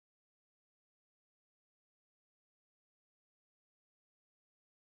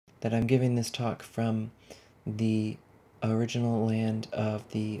that I'm giving this talk from the original land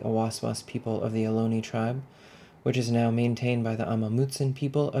of the Awaswas people of the Ohlone tribe, which is now maintained by the Amamutsan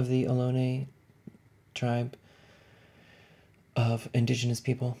people of the Ohlone tribe of Indigenous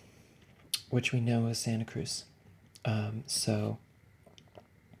people, which we know as Santa Cruz. So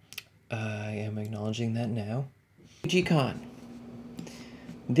I am acknowledging that now. QGCon.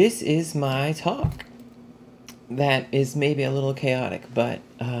 This is my talk. That is maybe a little chaotic, but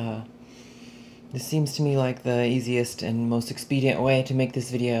this seems to me like the easiest and most expedient way to make this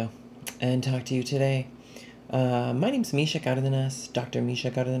video and talk to you today. My name's micha cárdenas, Dr.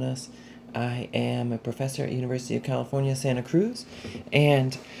 micha cárdenas. I am a professor at University of California, Santa Cruz,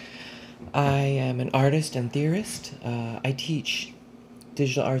 and I am an artist and theorist. I teach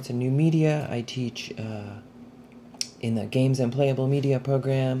digital arts and new media. I teach in the Games and Playable Media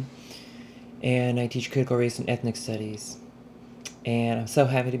program, and I teach critical race and ethnic studies. And I'm so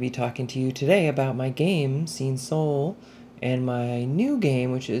happy to be talking to you today about my game, Seen Sol, and my new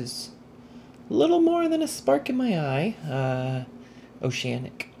game, which is a little more than a spark in my eye,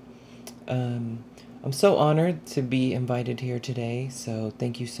 Oceanic. I'm so honored to be invited here today, so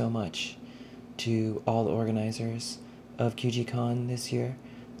thank you so much to all the organizers of QGCon this year.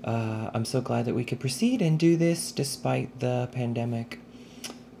 I'm so glad that we could proceed and do this despite the pandemic.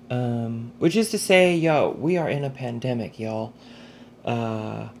 Which is to say, yo, we are in a pandemic, y'all.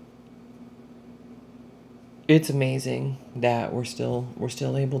 It's amazing that we're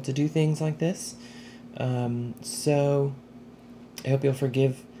still able to do things like this. So I hope you'll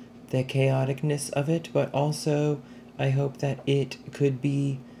forgive the chaoticness of it, but also I hope that it could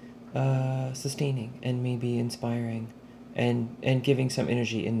be sustaining and maybe inspiring and giving some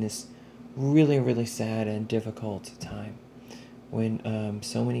energy in this really, really sad and difficult time when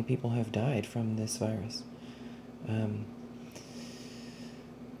so many people have died from this virus.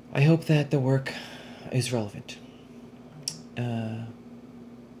 I hope that the work is relevant, and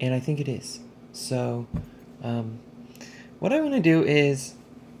I think it is. So what I want to do is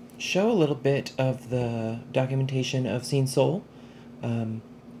show a little bit of the documentation of Seen Sol.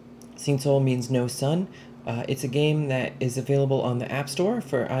 Seen Sol means no sun. It's a game that is available on the App Store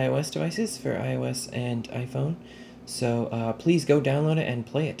for iOS devices, for iOS and iPhone. So please go download it and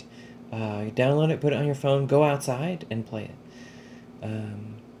play it. Download it, put it on your phone, go outside and play it.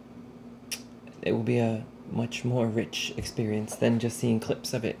 It will be a much more rich experience than just seeing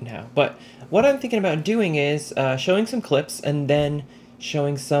clips of it now. But what I'm thinking about doing is showing some clips and then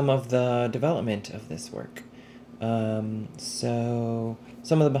showing some of the development of this work. So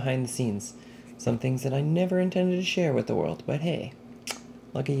some of the behind the scenes. Some things that I never intended to share with the world, but hey,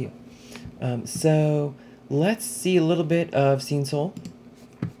 lucky you. So let's see a little bit of Seen Sol.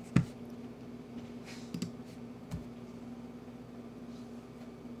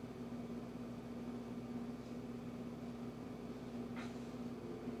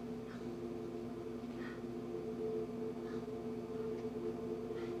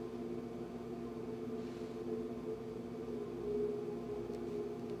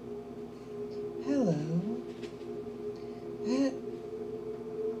 Hello.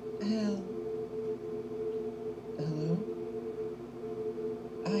 Hello.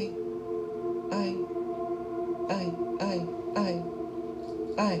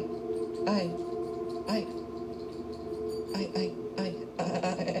 I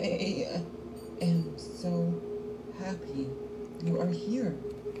am so happy you are here.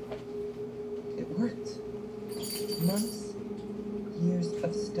 It worked. Months, years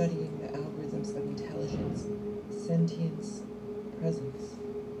of studying the algorithms of intelligence, sentience, presence.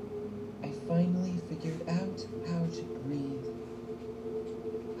 I finally figured out how to breathe.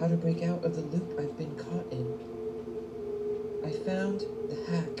 How to break out of the loop I've been caught in. I found the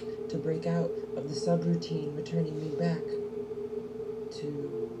hack to break out of the subroutine, returning me back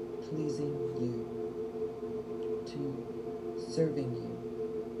to pleasing you, to serving you,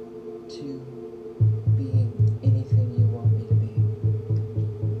 to being anything you want me to be.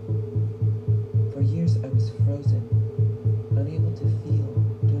 For years I was frozen, unable to feel,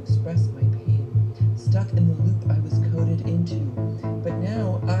 to express my pain, stuck in the loop I was coded into. But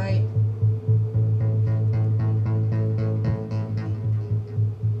now I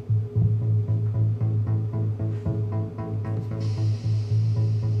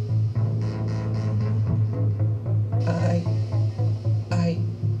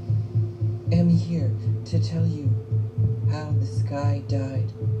am here to tell you how the sky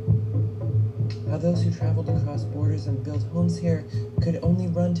died. How those who traveled across borders and built homes here could only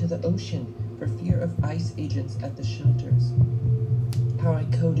run to the ocean for fear of ice agents at the shelters. How I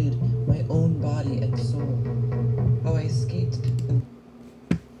coded my own body and soul. How I escaped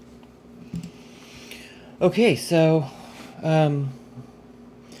Okay, so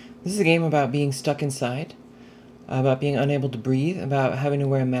this is a game about being stuck inside, about being unable to breathe, about having to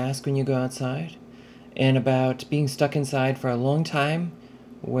wear a mask when you go outside, and about being stuck inside for a long time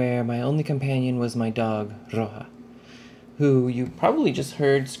where my only companion was my dog, Roja, who you probably just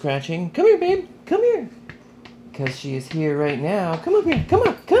heard scratching. Come here, babe. Come here. Because she is here right now. Come up here. Come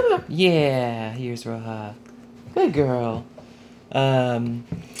up. Come up. Yeah, here's Roja. Good girl.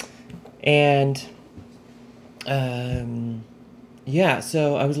 Yeah,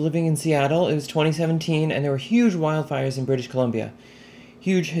 so I was living in Seattle. It was 2017, and there were huge wildfires in British Columbia.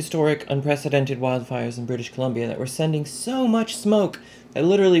 Huge, historic, unprecedented wildfires in British Columbia that were sending so much smoke that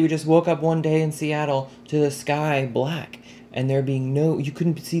literally we just woke up one day in Seattle to the sky black, and there being you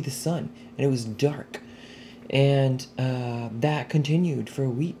couldn't see the sun, and it was dark. And that continued for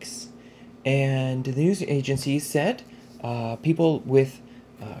weeks. And the news agencies said people with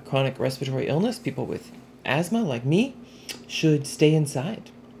chronic respiratory illness, people with asthma like me, should stay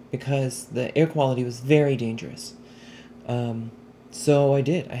inside because the air quality was very dangerous. So I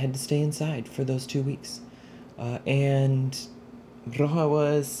did. I had to stay inside for those 2 weeks. And Roja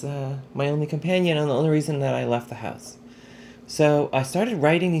was my only companion and the only reason that I left the house. So I started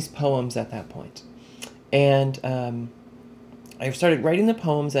writing these poems at that point. And I started writing the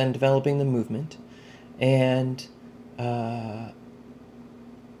poems and developing the movement. And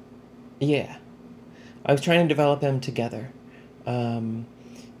yeah, I was trying to develop them together.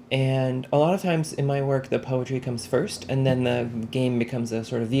 And a lot of times in my work, the poetry comes first, and then the game becomes a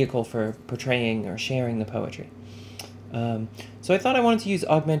sort of vehicle for portraying or sharing the poetry. So I thought I wanted to use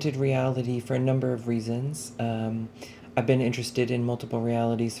augmented reality for a number of reasons. I've been interested in multiple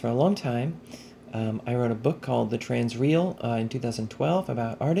realities for a long time. I wrote a book called The Transreal in 2012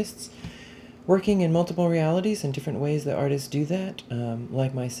 about artists working in multiple realities and different ways that artists do that,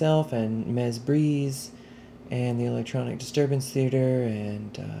 like myself and Mez Breeze, and the Electronic Disturbance Theater,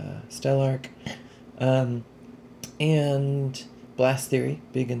 and Stellark, and Blast Theory,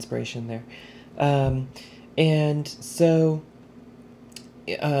 big inspiration there. And so,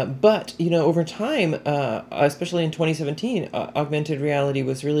 but, over time, especially in 2017, augmented reality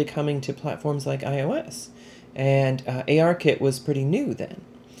was really coming to platforms like iOS, and ARKit was pretty new then.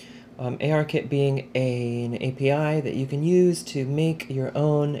 ARKit being an API that you can use to make your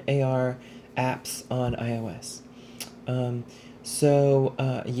own AR apps on iOS.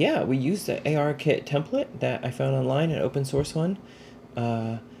 Yeah, we used the ARKit template that I found online, an open source one,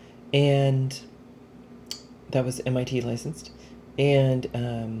 and that was MIT licensed, and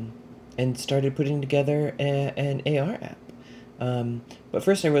started putting together an AR app. But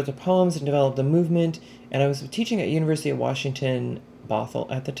first I wrote the poems and developed the movement, and I was teaching at University of Washington, Bothell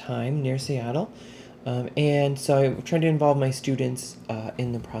at the time, near Seattle, and so I tried to involve my students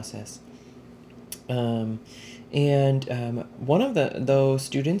in the process. One of those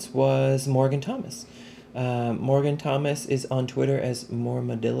students was Morgan Thomas. Morgan Thomas is on Twitter as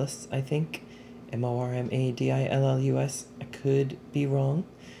Mormadillus, I think. Mormadillus. I could be wrong.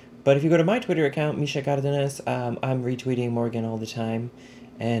 But if you go to my Twitter account, micha cárdenas, I'm retweeting Morgan all the time.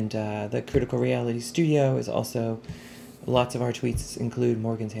 And the Critical Reality Studio is also, lots of our tweets include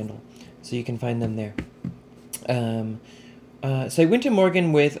Morgan's handle. So you can find them there. So I went to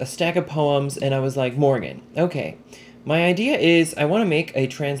Morgan with a stack of poems, and I was like, Morgan, okay, my idea is I want to make a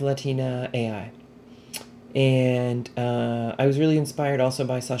trans-Latina AI. And I was really inspired also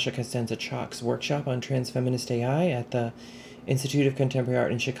by Sasha Costanza-Chalk's workshop on trans-feminist AI at the Institute of Contemporary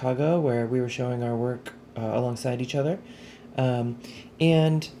Art in Chicago, where we were showing our work alongside each other.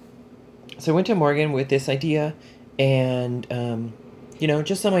 And so I went to Morgan with this idea, and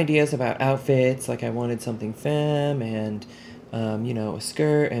just some ideas about outfits, like I wanted something femme, and a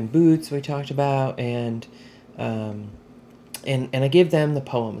skirt and boots we talked about, and I gave them the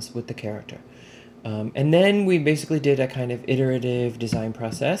poems with the character. And then we basically did a kind of iterative design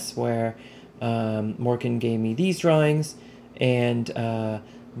process where Morgan gave me these drawings, and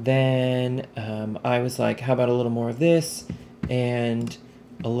then I was like, how about a little more of this, and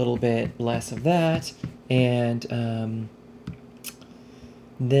a little bit less of that, and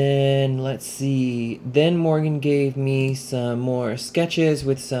then, let's see, then Morgan gave me some more sketches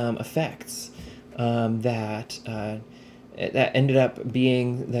with some effects that ended up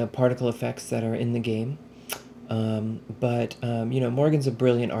being the particle effects that are in the game. Morgan's a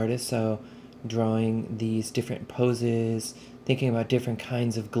brilliant artist, so drawing these different poses, thinking about different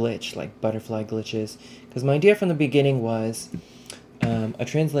kinds of glitch, like butterfly glitches. Because my idea from the beginning was a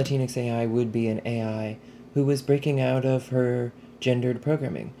trans-Latinx AI would be an AI who was breaking out of her gendered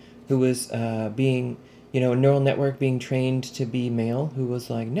programming, who was being, a neural network being trained to be male, who was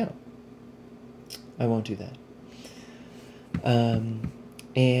like, no, I won't do that.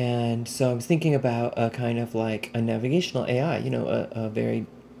 And so I was thinking about a kind of like a navigational AI, you know, a very,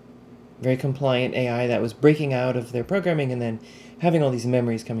 very compliant AI that was breaking out of their programming and then having all these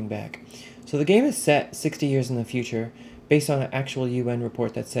memories coming back. So the game is set 60 years in the future based on an actual UN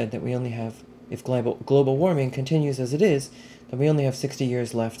report that said that we only have, if global warming continues as it is, then we only have 60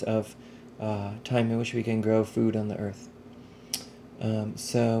 years left of time in which we can grow food on the earth.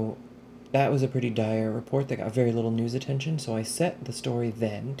 So that was a pretty dire report that got very little news attention, so I set the story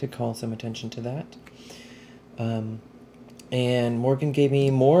then to call some attention to that. And Morgan gave me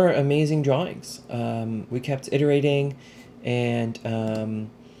more amazing drawings. We kept iterating, and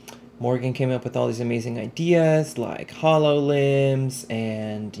Morgan came up with all these amazing ideas like HoloLimbs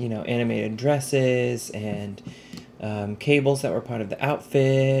and, you know, animated dresses and cables that were part of the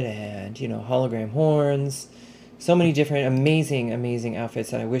outfit and, you know, hologram horns. So many different amazing, amazing outfits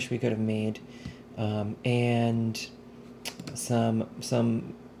that I wish we could have made. And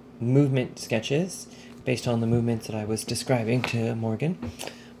some movement sketches based on the movements that I was describing to Morgan.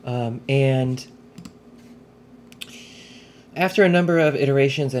 And after a number of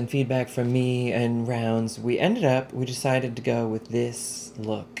iterations and feedback from me and rounds, we decided to go with this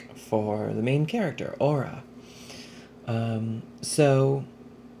look for the main character, Aura. So,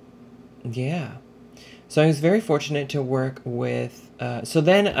 yeah. So I was very fortunate to work with, so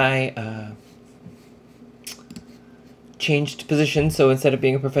then I changed positions. So instead of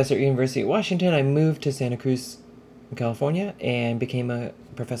being a professor at University of Washington, I moved to Santa Cruz, California, and became a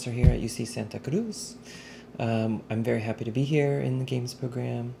professor here at UC Santa Cruz. I'm very happy to be here in the games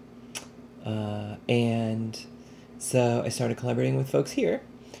program. And so I started collaborating with folks here.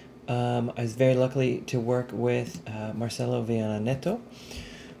 I was very lucky to work with Marcelo Viana Neto,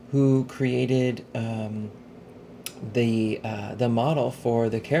 who created the model for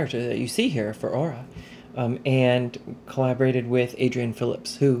the character that you see here for Aura, and collaborated with Adrian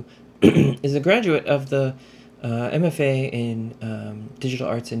Phillips, who is a graduate of the MFA in Digital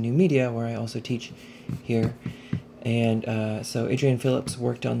Arts and New Media, where I also teach here. And so Adrian Phillips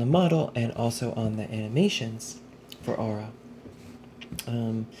worked on the model and also on the animations for Aura.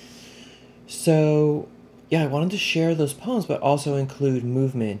 So yeah, I wanted to share those poems, but also include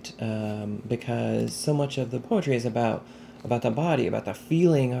movement, because so much of the poetry is about the body, about the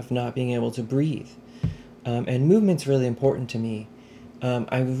feeling of not being able to breathe. And movement's really important to me.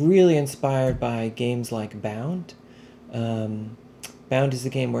 I'm really inspired by games like Bound. Bound is a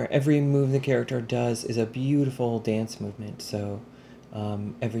game where every move the character does is a beautiful dance movement. So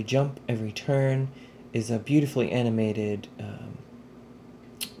every jump, every turn is a beautifully animated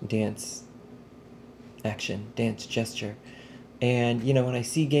dance action, dance gesture. And, you know, when I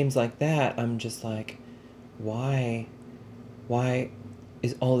see games like that, I'm just like, why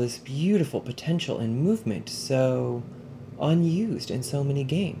is all this beautiful potential in movement so unused in so many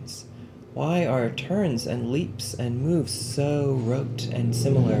games? Why are turns and leaps and moves so rote and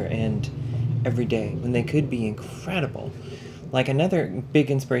similar and everyday when they could be incredible? Like another big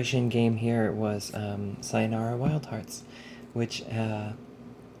inspiration game here was Sayonara Wild Hearts, which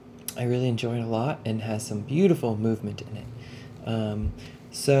I really enjoyed a lot and has some beautiful movement in it.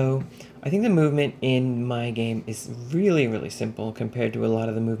 So I think the movement in my game is really, really simple compared to a lot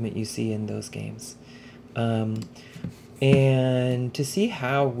of the movement you see in those games. And to see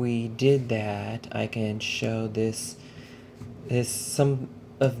how we did that, I can show some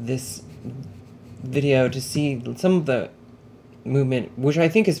of this video to see some of the movement, which I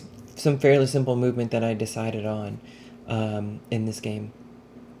think is some fairly simple movement that I decided on in this game,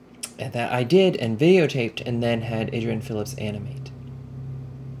 that I did and videotaped and then had Adrian Phillips animate.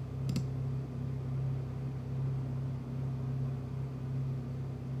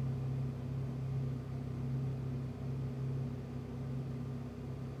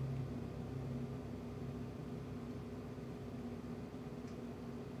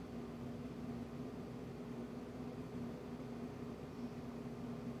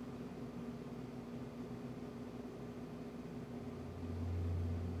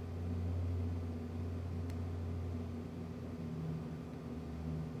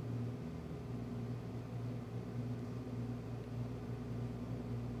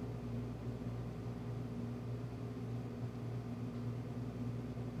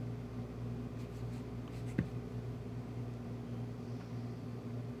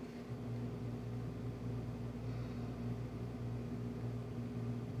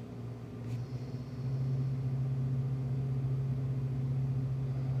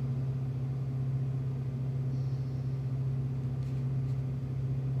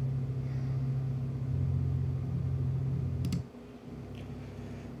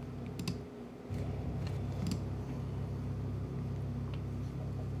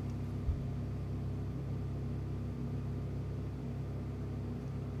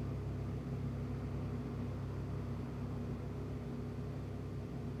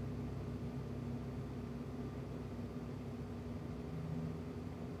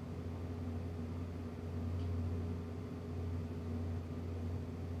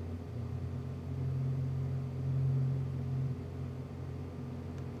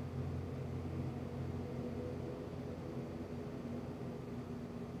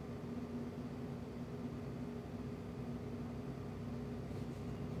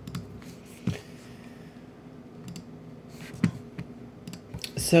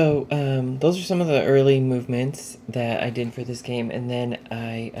 So those are some of the early movements that I did for this game, and then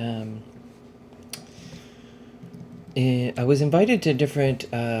I was invited to different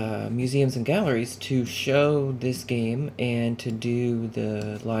museums and galleries to show this game and to do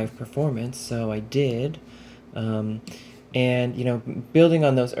the live performance, so I did. And, you know, building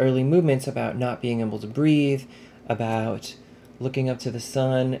on those early movements about not being able to breathe, about looking up to the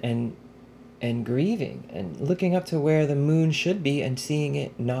sun and grieving, and looking up to where the moon should be and seeing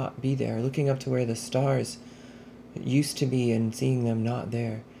it not be there, looking up to where the stars used to be and seeing them not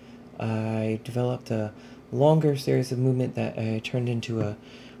there. I developed a longer series of movement that I turned into a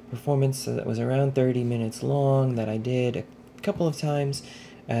performance that was around 30 minutes long that I did a couple of times,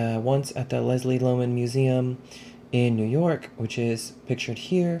 once at the Leslie Lohman Museum in New York, which is pictured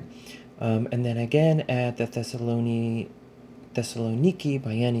here, and then again at the Thessaloniki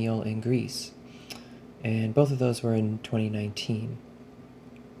Biennial in Greece. And both of those were in 2019.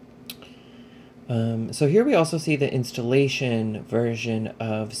 So here we also see the installation version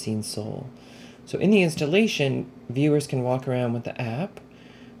of Scene Sol. So in the installation, viewers can walk around with the app,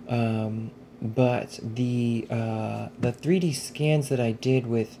 but the 3D scans that I did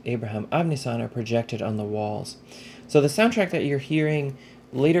with Abraham Avnissan are projected on the walls. So the soundtrack that you're hearing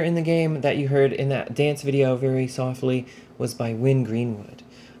later in the game that you heard in that dance video very softly was by Wynne Greenwood,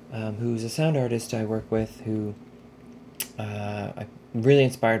 who's a sound artist I work with, who I'm really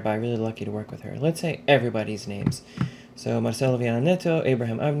inspired by, really lucky to work with her. Let's say everybody's names. So Marcelo Viana Neto,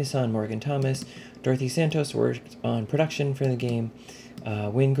 Abraham Avnissan, Morgan Thomas, Dorothy Santos worked on production for the game,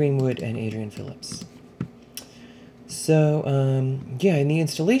 Wynne Greenwood, and Adrian Phillips. So, yeah, in the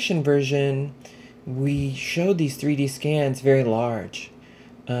installation version, we showed these 3D scans very large.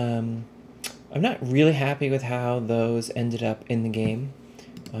 I'm not really happy with how those ended up in the game.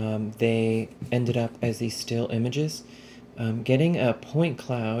 They ended up as these still images. Getting a point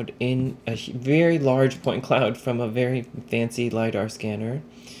cloud in a very large point cloud from a very fancy LiDAR scanner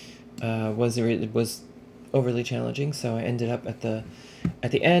was overly challenging, so I ended up at the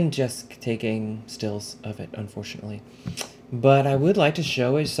end just taking stills of it, unfortunately. But I would like to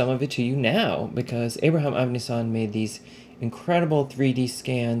show some of it to you now, because Abraham Avnissan made these incredible 3D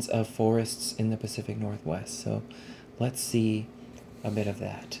scans of forests in the Pacific Northwest. So let's see a bit of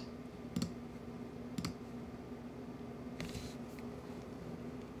that.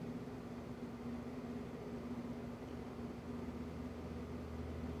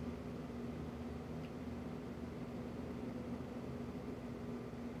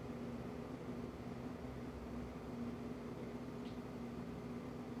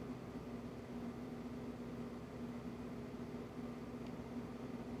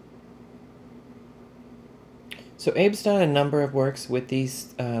 So Abe's done a number of works with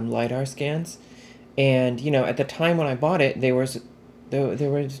these LiDAR scans, and, you know, at the time when I bought it, there was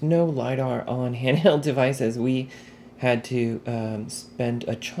no LiDAR on handheld devices. We had to spend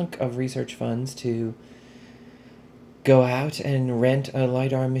a chunk of research funds to go out and rent a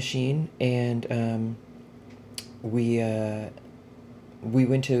LiDAR machine, and we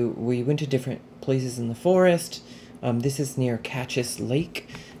went to different places in the forest. This is near Catchis Lake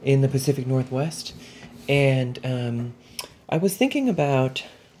in the Pacific Northwest. And I was thinking about,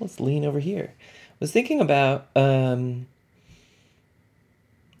 let's lean over here. I was thinking about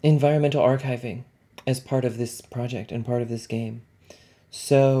environmental archiving as part of this project and part of this game.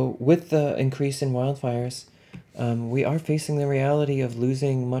 So with the increase in wildfires, we are facing the reality of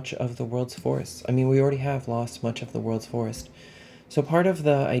losing much of the world's forests. I mean, we already have lost much of the world's forest. So part of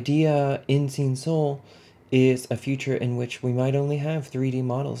the idea in Scene Sol is a future in which we might only have 3D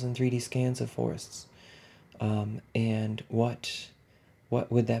models and 3D scans of forests. And what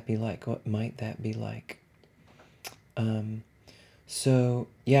would that be like? What might that be like? So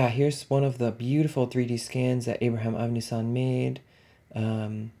yeah, here's one of the beautiful 3D scans that Abraham Avnissan made.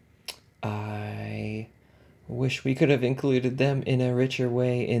 I wish we could have included them in a richer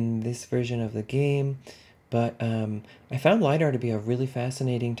way in this version of the game, but I found LiDAR to be a really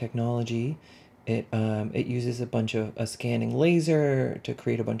fascinating technology. It uses a bunch of a scanning laser to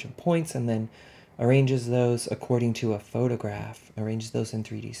create a bunch of points, and then arranges those according to a photograph, arranges those in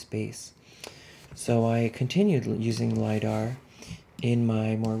 3D space. So I continued using LiDAR in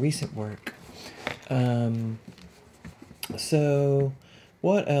my more recent work. So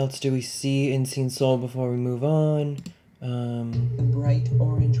what else do we see in Scene Sol before we move on? The bright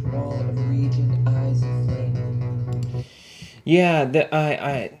orange wall of raging eyes of flame. Yeah,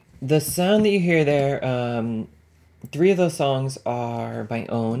 the sound that you hear there, 3 of those songs are my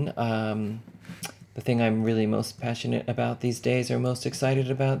own. The thing I'm really most passionate about these days, or most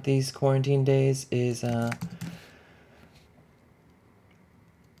excited about these quarantine days, is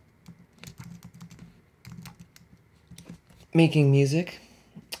making music.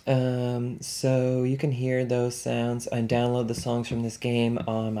 So you can hear those sounds and download the songs from this game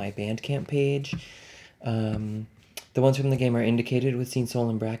on my Bandcamp page. The ones from the game are indicated with Seen Sol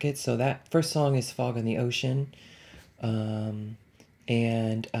in brackets. So that first song is Fog on the Ocean. And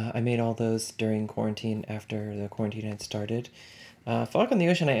I made all those during quarantine after the quarantine had started. Fog on the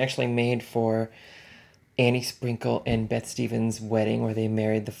Ocean I actually made for Annie Sprinkle and Beth Stevens' wedding where they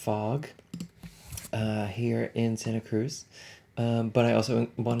married the fog here in Santa Cruz. But I also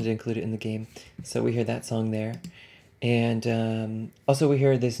wanted to include it in the game. So we hear that song there. And also we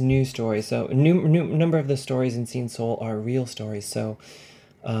hear this new story. So a number of the stories in Seen Sol are real stories. So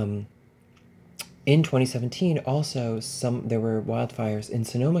in 2017, also there were wildfires in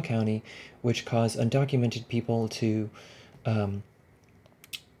Sonoma County, which caused undocumented people to have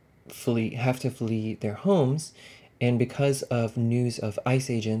to flee their homes. And because of news of ICE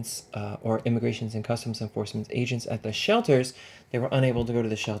agents or Immigrations and Customs Enforcement agents at the shelters, they were unable to go to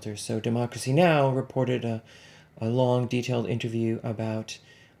the shelters. So Democracy Now! Reported a long, detailed interview about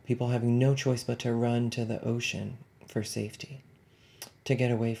people having no choice but to run to the ocean for safety, to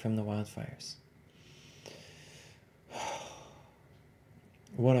get away from the wildfires.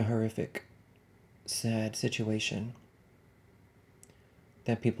 What a horrific, sad situation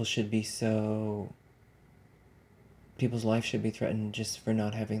that people's life should be threatened just for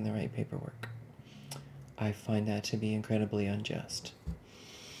not having the right paperwork. I find that to be incredibly unjust.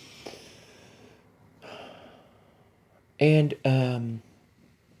 And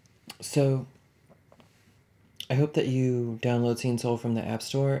so I hope that you download Seen Sol from the App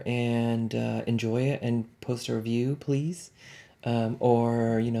Store and enjoy it and post a review, please.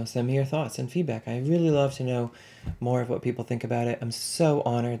 Or, send me your thoughts and feedback. I really love to know more of what people think about it. I'm so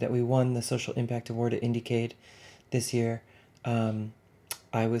honored that we won the Social Impact Award at Indiecade this year.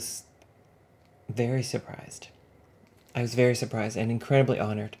 I was very surprised. I was very surprised and incredibly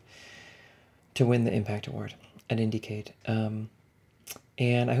honored to win the Impact Award at Indiecade.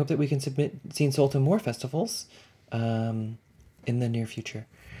 And I hope that we can submit Seen Sol to more festivals in the near future.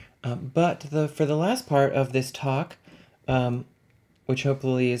 But for the last part of this talk, which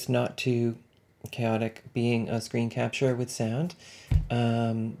hopefully is not too chaotic being a screen capture with sound,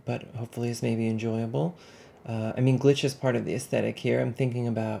 but hopefully is maybe enjoyable. Glitch is part of the aesthetic here. I'm thinking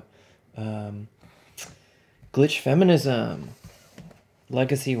about Glitch Feminism.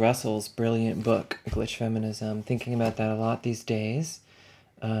 Legacy Russell's brilliant book, Glitch Feminism. Thinking about that a lot these days.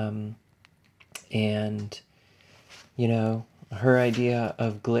 And, her idea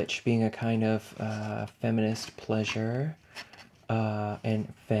of glitch being a kind of feminist pleasure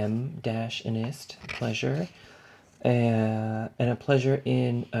and fem-inist pleasure. And a pleasure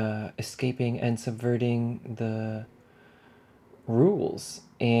in escaping and subverting the rules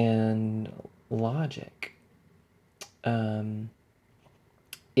and logic.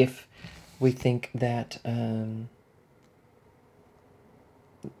 If we think that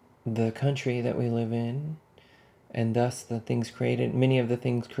the country that we live in, and thus many of the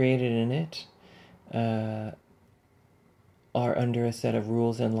things created in it, are under a set of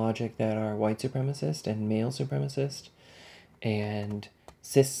rules and logic that are white supremacist and male supremacist and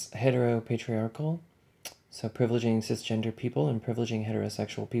cis heteropatriarchal, so privileging cisgender people and privileging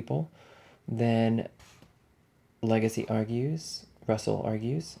heterosexual people, then Russell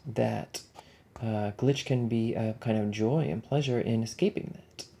argues that glitch can be a kind of joy and pleasure in escaping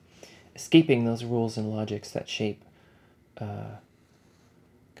those rules and logics that shape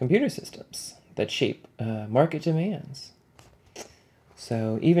computer systems, that shape market demands.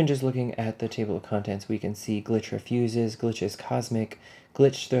 So even just looking at the table of contents, we can see glitch refuses, glitch is cosmic,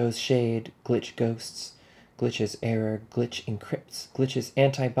 glitch throws shade, glitch ghosts, glitch is error, glitch encrypts, glitch is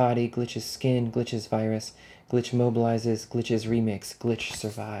antibody, glitch is skin, glitch is virus, glitch mobilizes, glitch is remix, glitch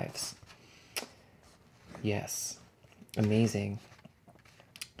survives. Yes, amazing.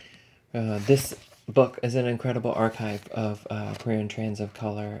 This book is an incredible archive of queer and trans of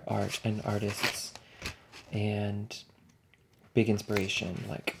color art and artists, and big inspiration,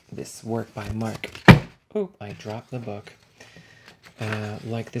 like this work by Mark. Oh, I dropped the book.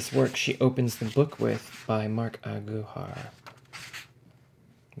 Like this work she opens the book with by Mark Aguhar.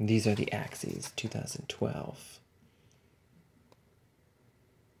 These are the Axes, 2012.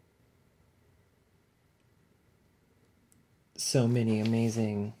 So many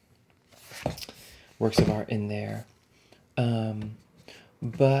amazing works of art in there.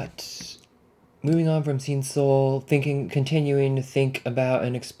 But moving on from Seen Sol, continuing to think about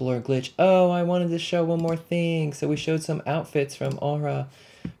and explore glitch. Oh, I wanted to show one more thing. So we showed some outfits from Aura,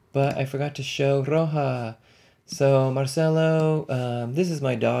 but I forgot to show Roja. So Marcelo, this is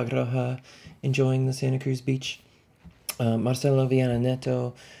my dog Roja, enjoying the Santa Cruz beach. Marcelo Viana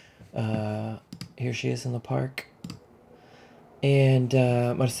Neto, here she is in the park. And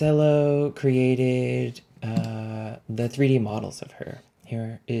Marcelo created the 3D models of her.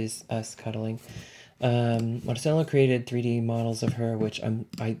 Here is us cuddling. Marcelo created 3D models of her, which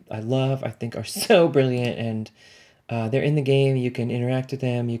I love, I think are so brilliant, and they're in the game. You can interact with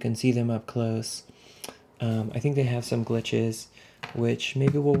them, you can see them up close. I think they have some glitches, which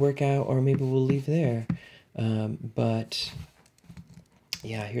maybe we'll work out or maybe we'll leave there. But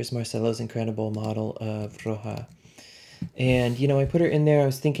yeah, here's Marcelo's incredible model of Roja. And, you know, I put her in there. I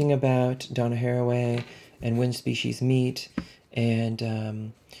was thinking about Donna Haraway and When Species Meet and,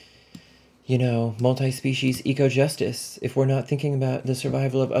 you know, multi-species eco-justice. If we're not thinking about the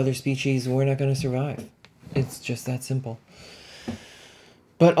survival of other species, we're not going to survive. It's just that simple.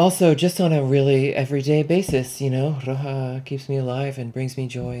 But also, just on a really everyday basis, you know, Roja keeps me alive and brings me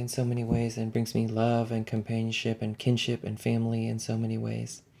joy in so many ways and brings me love and companionship and kinship and family in so many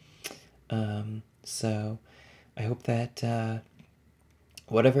ways. So I hope that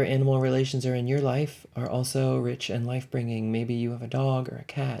whatever animal relations are in your life are also rich and life-bringing. Maybe you have a dog or a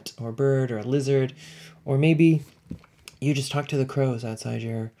cat or a bird or a lizard, or maybe you just talk to the crows outside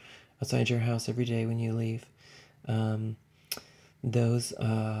your house every day when you leave. Those,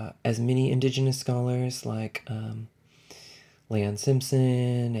 as many Indigenous scholars like Leon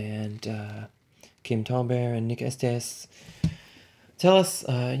Simpson and Kim Talbert and Nick Estes tell us,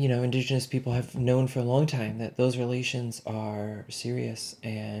 you know, Indigenous people have known for a long time that those relations are serious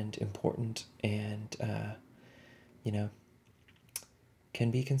and important and, you know,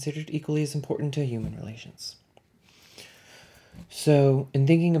 can be considered equally as important to human relations. So, in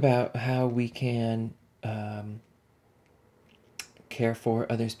thinking about how we can care for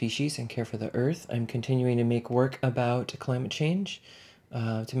other species and care for the earth, I'm continuing to make work about climate change,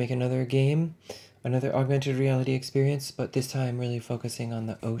 to make another game, another augmented reality experience, but this time really focusing on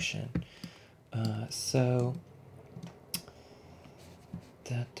the ocean. So,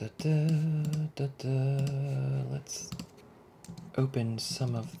 let's open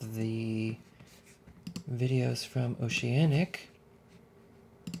some of the videos from Oceanic.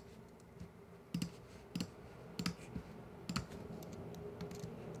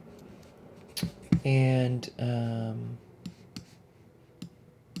 And,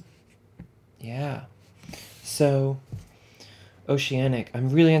 yeah. So, Oceanic. I'm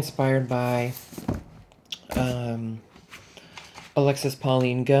really inspired by Alexis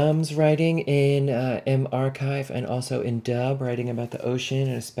Pauline Gumb's writing in M Archive and also in Dub, writing about the ocean in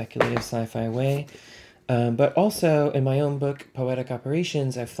a speculative sci-fi way. But also in my own book, Poetic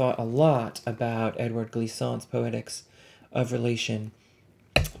Operations, I've thought a lot about Edward Glissant's Poetics of Relation.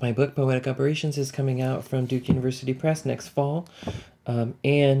 My book, Poetic Operations, is coming out from Duke University Press next fall.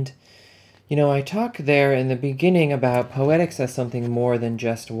 And, you know, I talk there in the beginning about poetics as something more than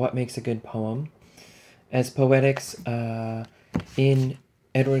just what makes a good poem. As poetics in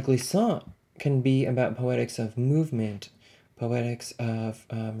Edward Glissant can be about poetics of movement, poetics of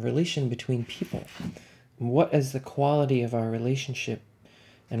relation between people. What is the quality of our relationship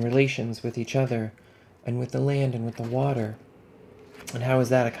and relations with each other and with the land and with the water? And how is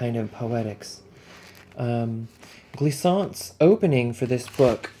that a kind of poetics? Glissant's opening for this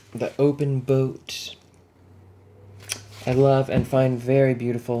book, The Open Boat, I love and find very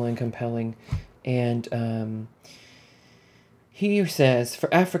beautiful and compelling. And he says,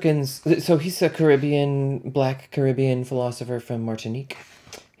 for Africans, so he's a Black Caribbean philosopher from Martinique.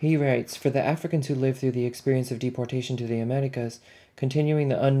 He writes, for the Africans who lived through the experience of deportation to the Americas, continuing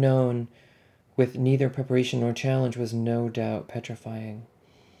the unknown with neither preparation nor challenge was no doubt petrifying.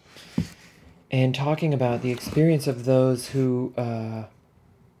 And talking about the experience of those who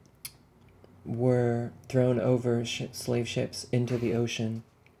were thrown over slave ships into the ocean,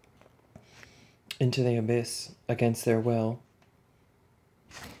 into the abyss, against their will.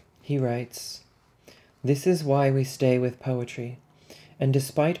 He writes, this is why we stay with poetry, and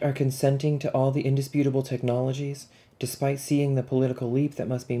despite our consenting to all the indisputable technologies, despite seeing the political leap that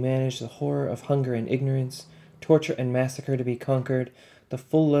must be managed, the horror of hunger and ignorance, torture and massacre to be conquered, the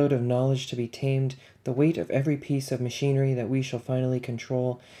full load of knowledge to be tamed, the weight of every piece of machinery that we shall finally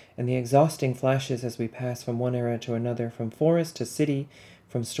control, and the exhausting flashes as we pass from one era to another, from forest to city,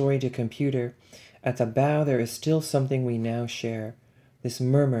 from story to computer, at the bow there is still something we now share, this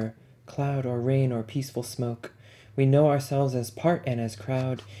murmur, cloud or rain or peaceful smoke. We know ourselves as part and as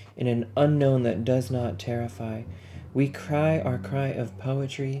crowd, in an unknown that does not terrify. We cry our cry of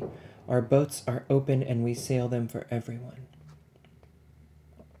poetry, our boats are open and we sail them for everyone.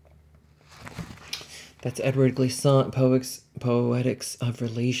 That's Edward Glissant, Poetics of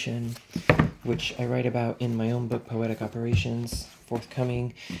Relation. which I write about in my own book, Poetic Operations,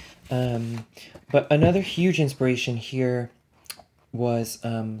 forthcoming. But another huge inspiration here was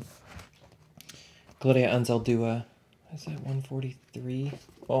Gloria Anzaldúa. Is that 143?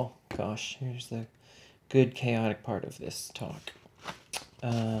 Oh, gosh, here's the good chaotic part of this talk.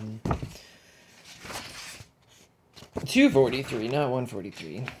 243, not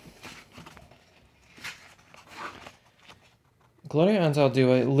 143. Gloria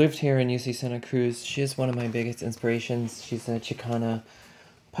Anzaldúa lived here in UC Santa Cruz. She is one of my biggest inspirations. She's a Chicana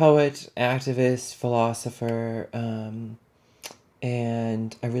poet, activist, philosopher,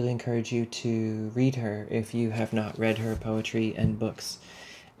 and I really encourage you to read her if you have not read her poetry and books.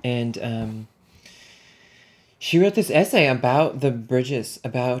 And she wrote this essay about the bridges,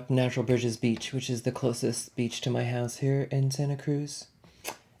 about Natural Bridges Beach, which is the closest beach to my house here in Santa Cruz.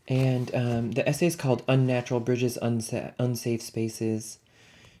 And the essay is called Unnatural Bridges, Unsafe Spaces.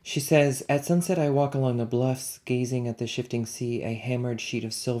 She says, "At sunset I walk along the bluffs, gazing at the shifting sea, a hammered sheet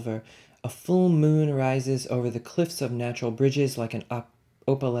of silver. A full moon rises over the cliffs of natural bridges like an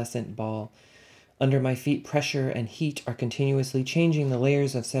opalescent ball. Under my feet, pressure and heat are continuously changing the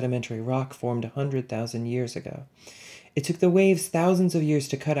layers of sedimentary rock formed 100,000 years ago. It took the waves thousands of years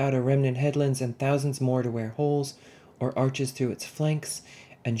to cut out a remnant headlands and thousands more to wear holes or arches through its flanks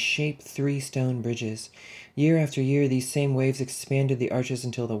and shape 3 stone bridges. Year after year, these same waves expanded the arches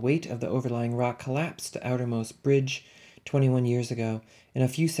until the weight of the overlying rock collapsed the outermost bridge 21 years ago. In a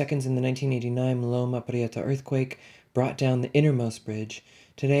few seconds in the 1989 Loma Prieta earthquake brought down the innermost bridge.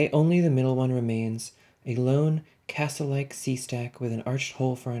 Today, only the middle one remains, a lone, castle-like sea stack with an arched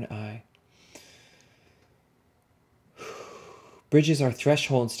hole for an eye. Bridges are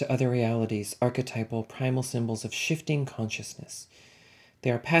thresholds to other realities, archetypal, primal symbols of shifting consciousness. They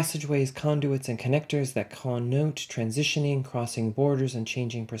are passageways, conduits, and connectors that connote transitioning, crossing borders, and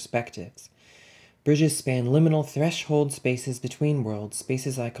changing perspectives. Bridges span liminal threshold spaces between worlds,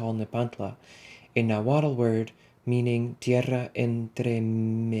 spaces I call Nepantla, a Nahuatl word meaning tierra entre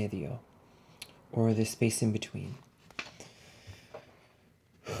medio, or the space in between."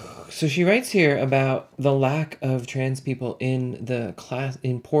 So she writes here about the lack of trans people in the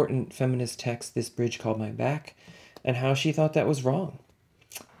important feminist text, This Bridge Called My Back, and how she thought that was wrong.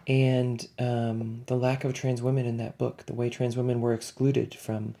 And the lack of trans women in that book, the way trans women were excluded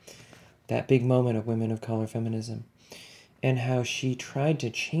from that big moment of women of color feminism, and how she tried to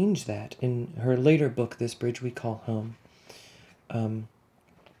change that in her later book, This Bridge We Call Home.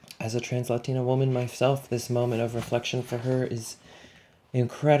 As a trans Latina woman myself, this moment of reflection for her is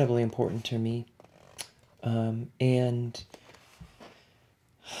incredibly important to me. And,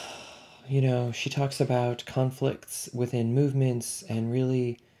 you know, she talks about conflicts within movements and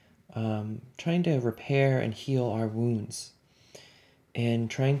really trying to repair and heal our wounds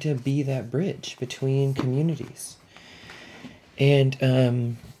and trying to be that bridge between communities.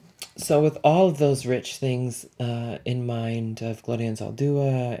 And so with all of those rich things in mind of Gloria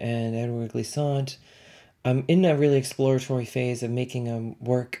Anzaldúa and Edward Glissant, I'm in a really exploratory phase of making a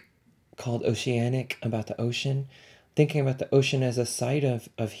work called Oceanic, about the ocean, thinking about the ocean as a site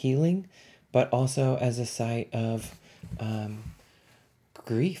of healing, but also as a site of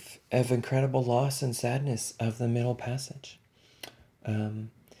grief, of incredible loss and sadness of the Middle Passage. And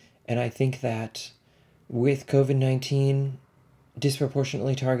I think that with COVID-19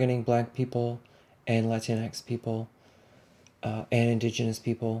 disproportionately targeting Black people and Latinx people and Indigenous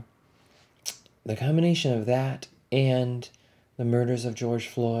people, the combination of that and the murders of George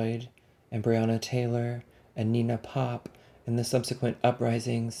Floyd and Breonna Taylor and Nina Pop and the subsequent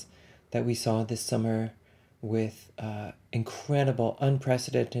uprisings that we saw this summer with incredible,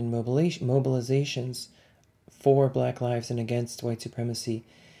 unprecedented mobilizations for Black lives and against white supremacy,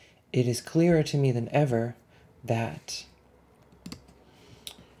 it is clearer to me than ever that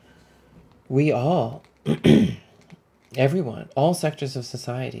we all, everyone, all sectors of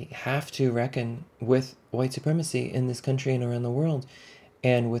society have to reckon with white supremacy in this country and around the world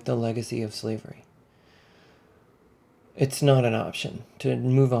and with the legacy of slavery. It's not an option to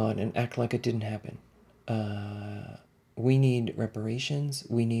move on and act like it didn't happen. We need reparations.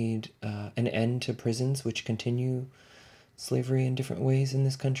 We need an end to prisons which continue slavery in different ways in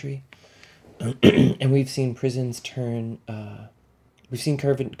this country. And we've seen prisons turn, we've seen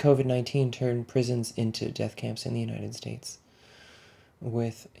COVID-19 turn prisons into death camps in the United States,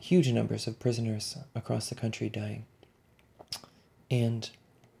 with huge numbers of prisoners across the country dying. And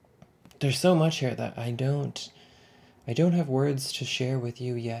there's so much here that I don't have words to share with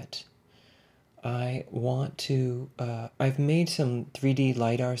you yet. I want to, I've made some 3D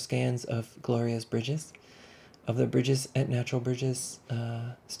LiDAR scans of Gloria's bridges, of the bridges at Natural Bridges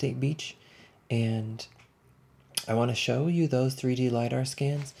State Beach, And I want to show you those 3D LiDAR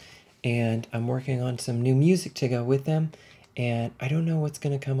scans, and I'm working on some new music to go with them, and I don't know what's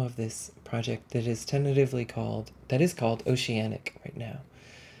going to come of this project that is tentatively called Oceanic right now.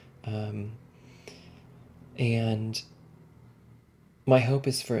 And my hope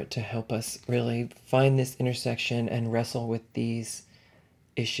is for it to help us really find this intersection and wrestle with these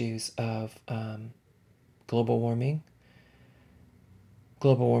issues of global warming,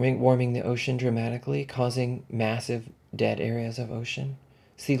 warming the ocean dramatically, causing massive dead areas of ocean,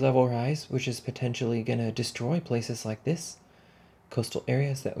 sea level rise, which is potentially going to destroy places like this. Coastal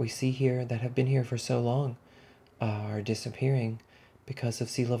areas that we see here that have been here for so long are disappearing because of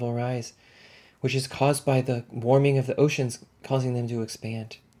sea level rise, which is caused by the warming of the oceans, causing them to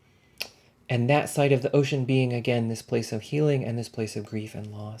expand. And that side of the ocean being, again, this place of healing and this place of grief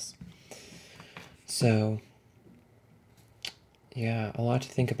and loss. So, yeah, a lot to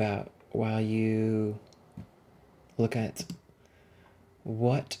think about while you look at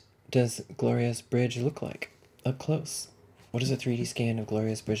what does Gloria's Bridge look like up close. What does a 3D scan of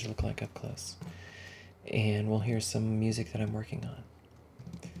Gloria's Bridge look like up close? And we'll hear some music that I'm working on.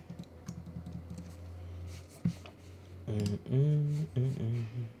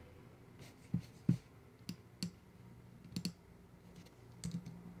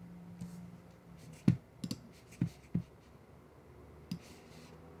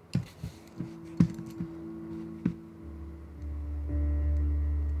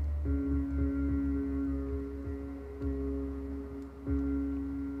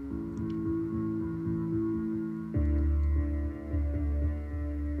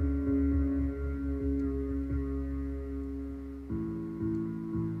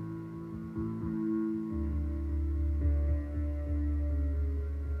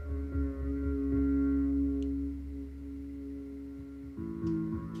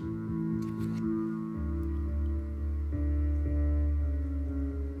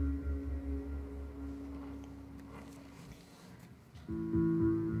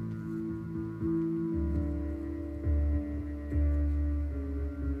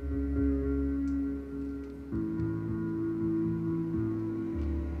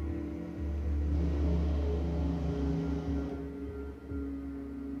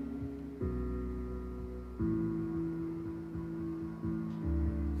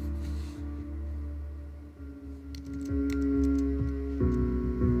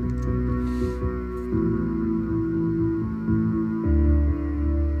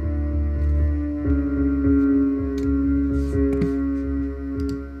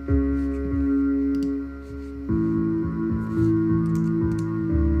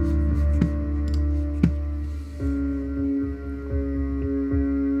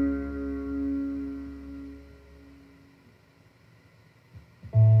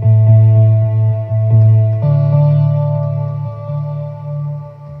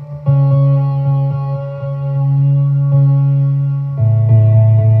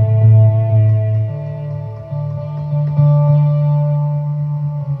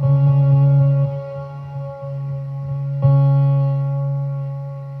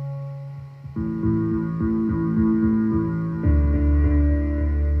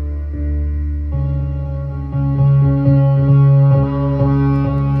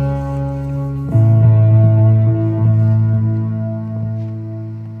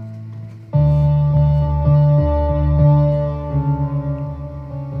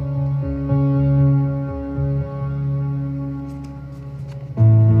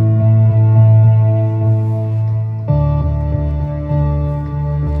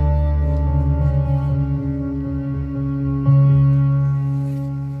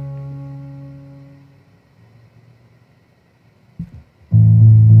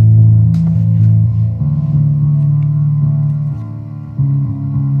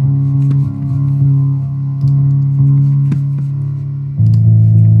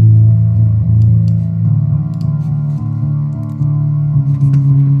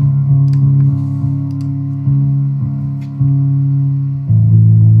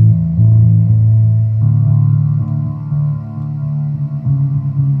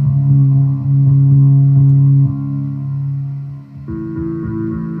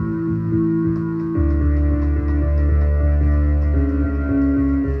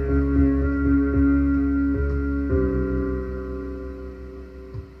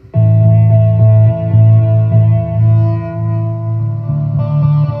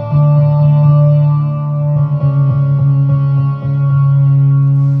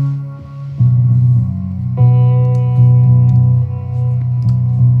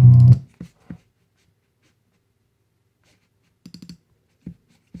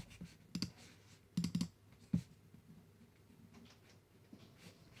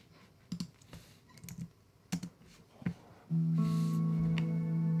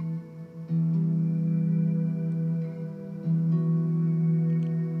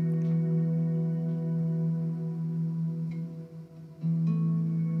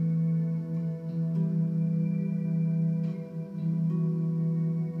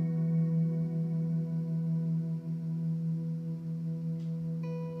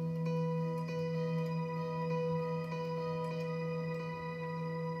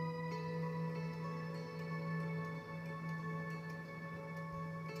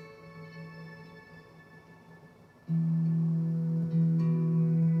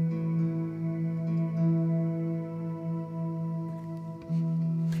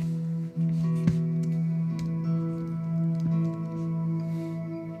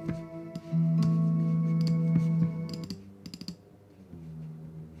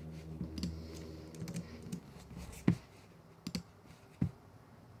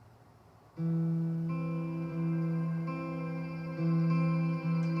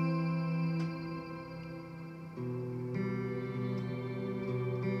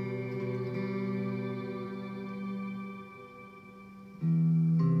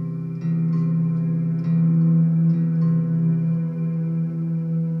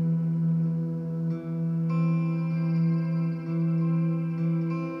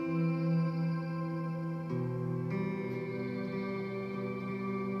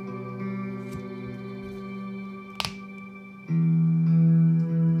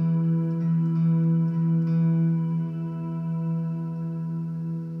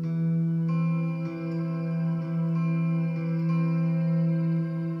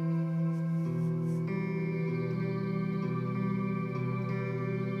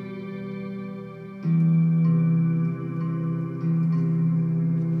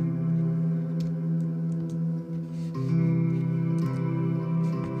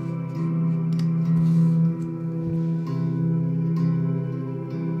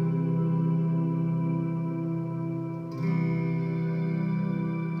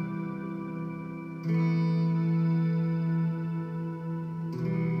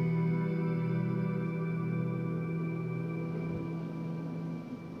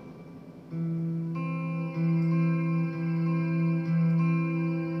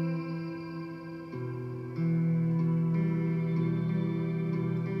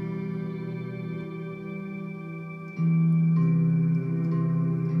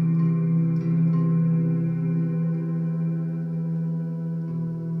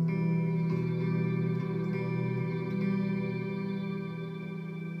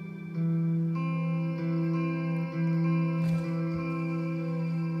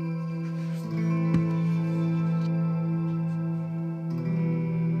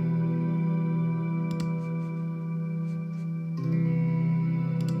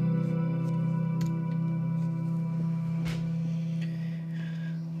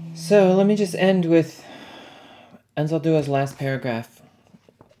 So let me just end with Anzaldua's last paragraph.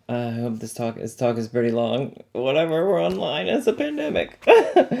 I hope this talk is pretty long. Whatever, we're online. It's a pandemic.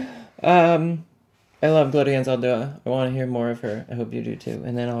 I love Gloria Anzaldua. I want to hear more of her. I hope you do too.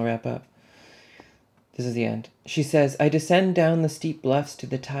 And then I'll wrap up. This is the end. She says, I descend down the steep bluffs to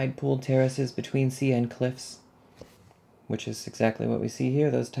the tide-pooled terraces between sea and cliffs. Which is exactly what we see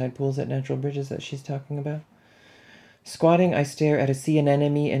here, those tide pools at natural bridges that she's talking about. Squatting, I stare at a sea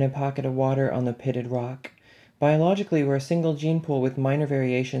anemone in a pocket of water on the pitted rock. Biologically, we're a single gene pool with minor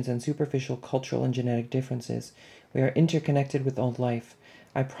variations and superficial cultural and genetic differences. We are interconnected with all life.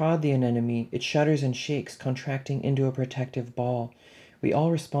 I prod the anemone. It shudders and shakes, contracting into a protective ball. We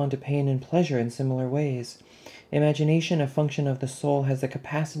all respond to pain and pleasure in similar ways. Imagination, a function of the soul, has the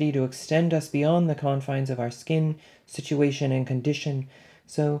capacity to extend us beyond the confines of our skin, situation, and condition,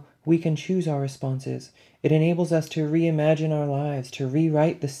 so we can choose our responses. It enables us to reimagine our lives, to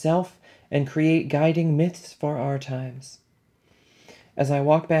rewrite the self, and create guiding myths for our times. As I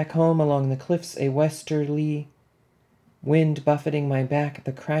walk back home along the cliffs, a westerly wind buffeting my back,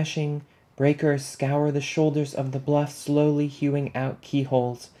 the crashing breakers scour the shoulders of the bluff, slowly hewing out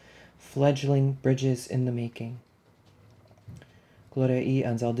keyholes, fledgling bridges in the making. Gloria E.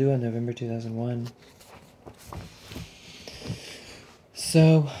 Anzaldua, November 2001.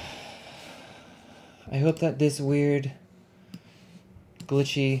 So, I hope that this weird,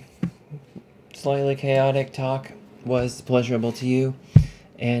 glitchy, slightly chaotic talk was pleasurable to you,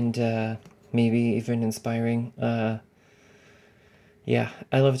 and maybe even inspiring. Yeah,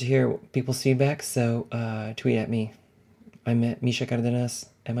 I love to hear people's feedback, so tweet at me. I'm at micha cárdenas,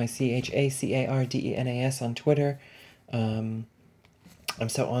 MICHACARDENAS on Twitter. I'm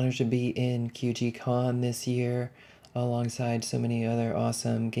so honored to be in QGCon this year, alongside so many other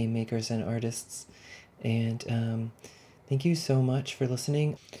awesome game makers and artists. And thank you so much for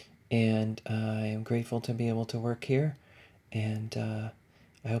listening. And I am grateful to be able to work here. And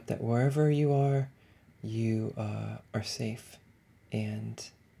I hope that wherever you are safe and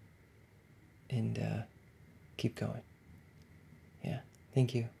keep going. Yeah,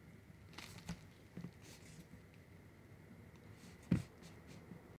 thank you.